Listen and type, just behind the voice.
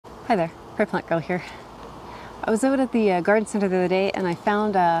Hi there, Prairie Plant Girl here. I was out at the garden center the other day and I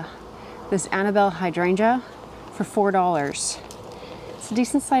found this Annabelle Hydrangea for $4. It's a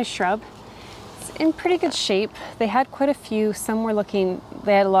decent sized shrub. It's in pretty good shape. They had quite a few. Some were looking,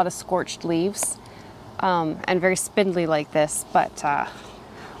 they had a lot of scorched leaves and very spindly like this, but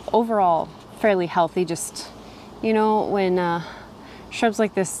overall fairly healthy. Just, you know, when shrubs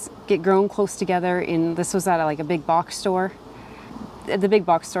like this get grown close together this was at like a big box store. The big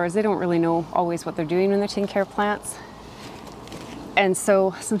box stores, they don't really know always what they're doing when they're taking care of plants. And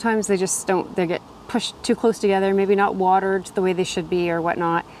so sometimes they just don't, they get pushed too close together, maybe not watered the way they should be or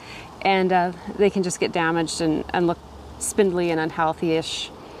whatnot. And they can just get damaged and look spindly and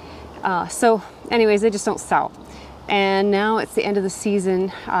unhealthy-ish. So anyways, they just don't sell. And now it's the end of the season.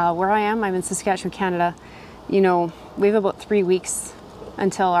 Where I am, I'm in Saskatchewan, Canada. You know, we have about 3 weeks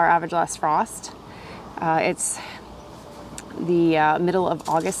until our average last frost. It's the middle of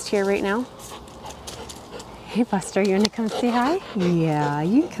August here right now. Hey Buster, you want to come say hi? Yeah,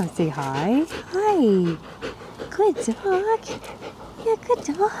 you can come say hi. Hi. Good dog. Yeah, good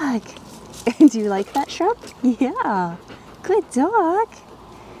dog. Do you like that shrub? Yeah. Good dog.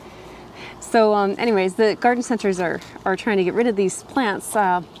 So anyways, the garden centers are trying to get rid of these plants,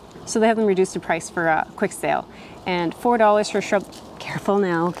 so they have them reduced in price for a quick sale. And $4 for a shrub. Careful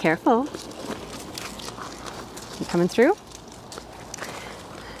now, careful. You coming through?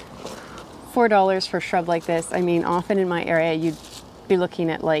 $4 for a shrub like this. I mean, often in my area, you'd be looking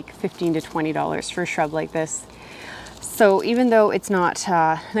at like $15 to $20 for a shrub like this. So even though it's not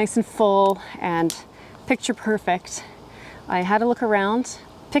nice and full and picture perfect, I had to look around,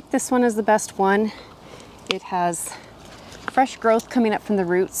 picked this one as the best one. It has fresh growth coming up from the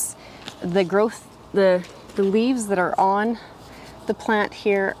roots. The growth, the leaves that are on the plant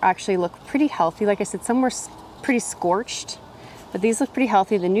here actually look pretty healthy. Like I said, some were pretty scorched, but these look pretty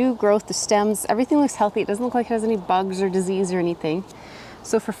healthy. The new growth, the stems, everything looks healthy. It doesn't look like it has any bugs or disease or anything.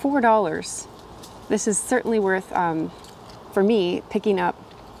 So for $4, this is certainly worth, for me, picking up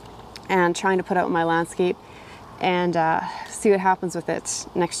and trying to put out in my landscape and see what happens with it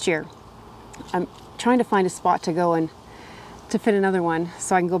next year. I'm trying to find a spot to go and to fit another one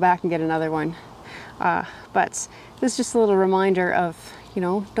so I can go back and get another one. But this is just a little reminder of, you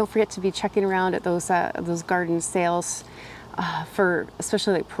know, don't forget to be checking around at those garden sales. For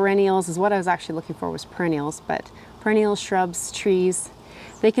especially like perennials is what I was actually looking for, was perennials, but perennials, shrubs, trees,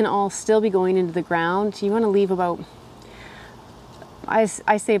 they can all still be going into the ground. You want to leave about, I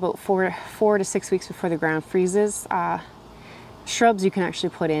say about four to 6 weeks before the ground freezes. Shrubs you can actually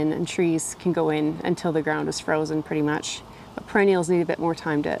put in, and trees can go in until the ground is frozen pretty much. But perennials need a bit more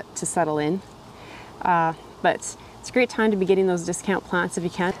time to settle in. But it's a great time to be getting those discount plants if you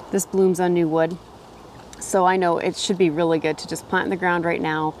can. This blooms on new wood. So I know it should be really good to just plant in the ground right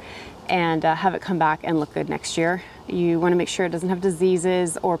now and have it come back and look good next year. You want to make sure it doesn't have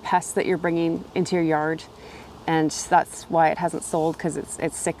diseases or pests that you're bringing into your yard. And that's why it hasn't sold, because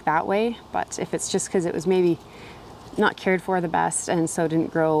it's sick that way. But if it's just because it was maybe not cared for the best and so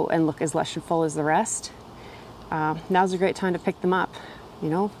didn't grow and look as lush and full as the rest, now's a great time to pick them up. You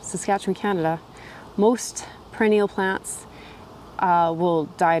know, Saskatchewan, Canada, most perennial plants will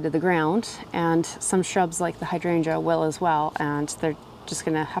die to the ground, and some shrubs like the hydrangea will as well, and they're just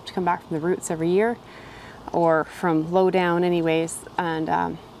going to have to come back from the roots every year or from low down anyways.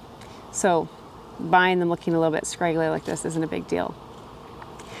 And so buying them looking a little bit scraggly like this isn't a big deal.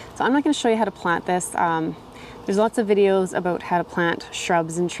 So I'm not going to show you how to plant this. There's lots of videos about how to plant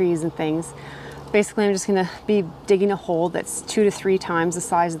shrubs and trees and things. Basically, I'm just going to be digging a hole that's 2 to 3 times the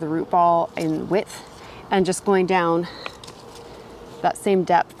size of the root ball in width and just going down that same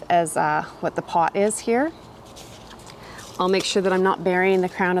depth as what the pot is here. I'll make sure that I'm not burying the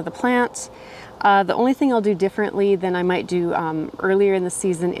crown of the plant. The only thing I'll do differently than I might do earlier in the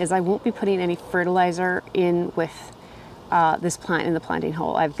season is I won't be putting any fertilizer in with this plant in the planting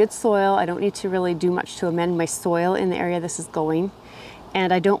hole. I have good soil. I don't need to really do much to amend my soil in the area this is going.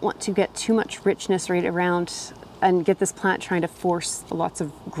 And I don't want to get too much richness right around and get this plant trying to force lots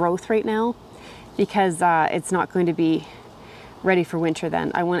of growth right now, because it's not going to be ready for winter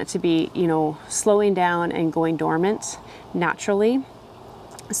then. I want it to be, you know, slowing down and going dormant naturally.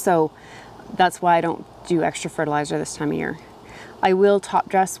 So that's why I don't do extra fertilizer this time of year. I will top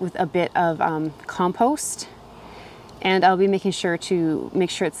dress with a bit of compost, and I'll be making sure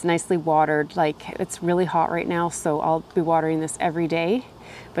it's nicely watered. Like, it's really hot right now, so I'll be watering this every day,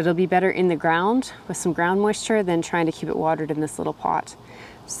 but it'll be better in the ground with some ground moisture than trying to keep it watered in this little pot.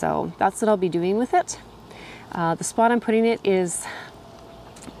 So that's what I'll be doing with it. The spot I'm putting it is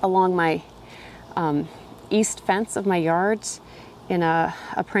along my east fence of my yard, in a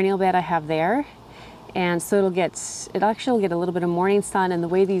perennial bed I have there. And so it'll actually get a little bit of morning sun, and the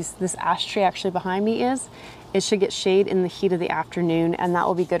way this ash tree actually behind me is, it should get shade in the heat of the afternoon, and that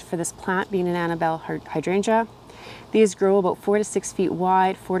will be good for this plant being an Annabelle Hydrangea. These grow about 4 to 6 feet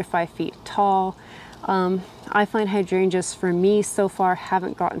wide, 4 to 5 feet tall. I find hydrangeas for me so far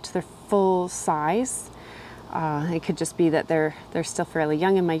haven't gotten to their full size. It could just be that they're still fairly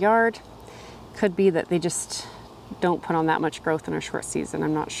young in my yard. Could be that they just don't put on that much growth in a short season,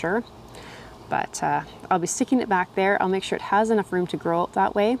 I'm not sure. But I'll be sticking it back there. I'll make sure it has enough room to grow up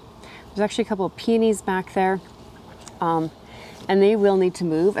that way. There's actually a couple of peonies back there, and they will need to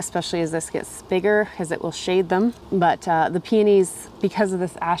move, especially as this gets bigger, because it will shade them. But the peonies, because of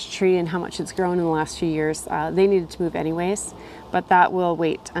this ash tree and how much it's grown in the last few years, they needed to move anyways. But that will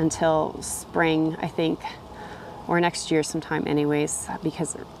wait until spring, I think, or next year sometime anyways,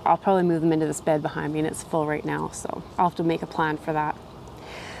 because I'll probably move them into this bed behind me, and it's full right now, so I'll have to make a plan for that.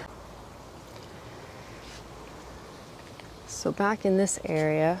 So back in this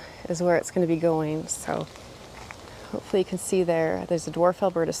area is where it's going to be going. So hopefully you can see there's a dwarf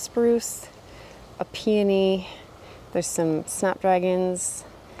Alberta spruce, a peony, there's some snapdragons,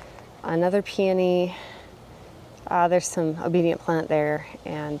 another peony, there's some obedient plant there,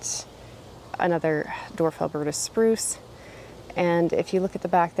 and another dwarf Alberta spruce. And if you look at the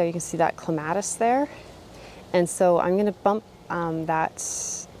back there, you can see that clematis there. And so I'm going to bump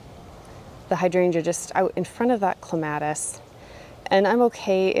the hydrangea just out in front of that clematis. And I'm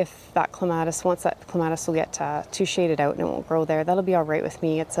okay if that clematis, once that clematis will get too shaded out and it won't grow there, that'll be all right with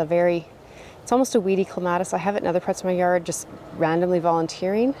me. It's almost a weedy clematis. I have it in other parts of my yard just randomly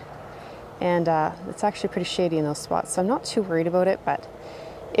volunteering. And it's actually pretty shady in those spots, so I'm not too worried about it. But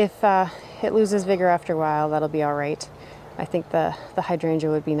if it loses vigor after a while, that'll be all right. I think the hydrangea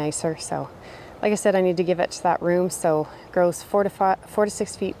would be nicer. So like I said, I need to give it to that room. So it grows 4 to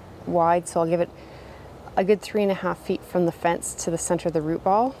 6 feet wide, so I'll give it a good 3.5 feet from the fence to the center of the root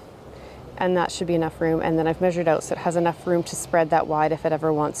ball, and that should be enough room. And then I've measured out so it has enough room to spread that wide if it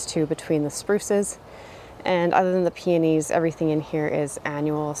ever wants to between the spruces. And other than the peonies, everything in here is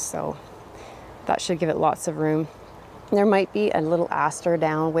annual, so that should give it lots of room. There might be a little aster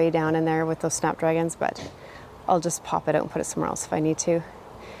way down in there with those snapdragons, but I'll just pop it out and put it somewhere else if I need to.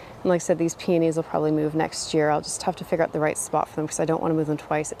 And like I said, these peonies will probably move next year. I'll just have to figure out the right spot for them because I don't want to move them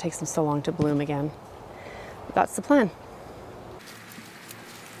twice. It takes them so long to bloom again. But that's the plan.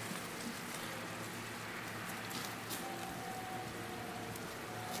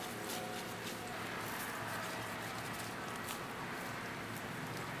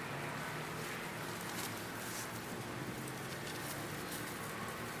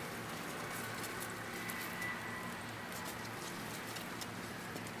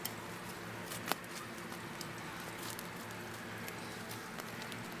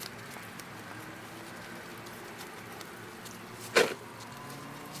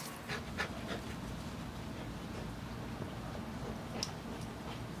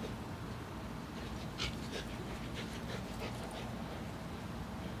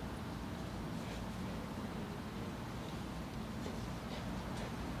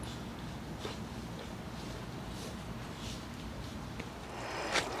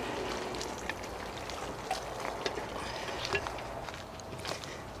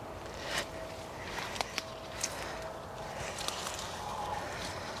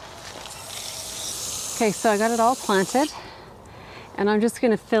 Okay, so I got it all planted, and I'm just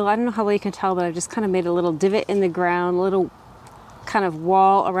gonna fill, I don't know how well you can tell, but I've just kind of made a little divot in the ground, a little kind of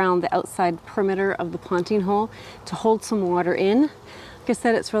wall around the outside perimeter of the planting hole to hold some water in. Like I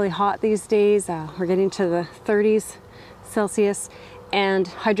said, it's really hot these days. We're getting to the 30s Celsius, and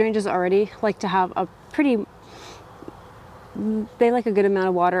hydrangeas already like to have they like a good amount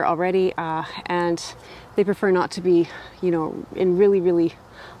of water already, and they prefer not to be, in really, really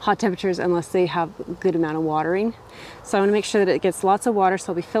hot temperatures unless they have a good amount of watering. So I want to make sure that it gets lots of water.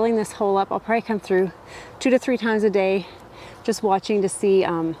 So I'll be filling this hole up. I'll probably come through 2 to 3 times a day, just watching to see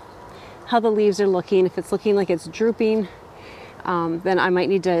how the leaves are looking. If it's looking like it's drooping, then I might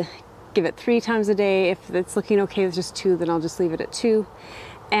need to give it 3 times a day. If it's looking okay with just 2, then I'll just leave it at 2.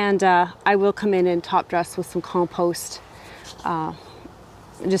 And I will come in and top dress with some compost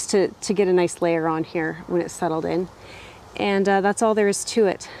just to get a nice layer on here when it's settled in. And that's all there is to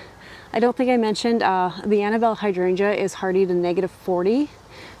it. I don't think I mentioned the Annabelle Hydrangea is hardy to -40.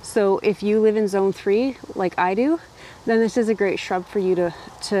 So if you live in zone 3 like I do, then this is a great shrub for you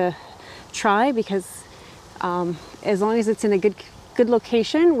to try, because as long as it's in a good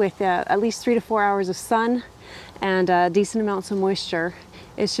location with at least 3 to 4 hours of sun and decent amounts of moisture,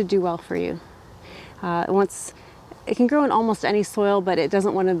 it should do well for you. it can grow in almost any soil, but it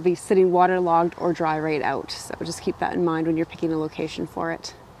doesn't want to be sitting waterlogged or dry right out. So just keep that in mind when you're picking a location for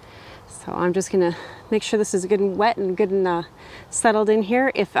it. So I'm just gonna make sure this is good and wet and good and settled in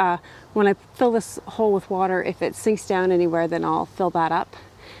here. If when I fill this hole with water, if it sinks down anywhere, then I'll fill that up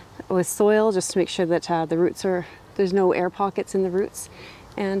with soil just to make sure that the roots there's no air pockets in the roots.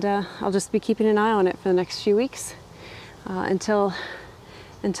 And I'll just be keeping an eye on it for the next few weeks until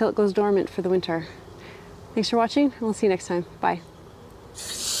it goes dormant for the winter. Thanks for watching, and we'll see you next time. Bye.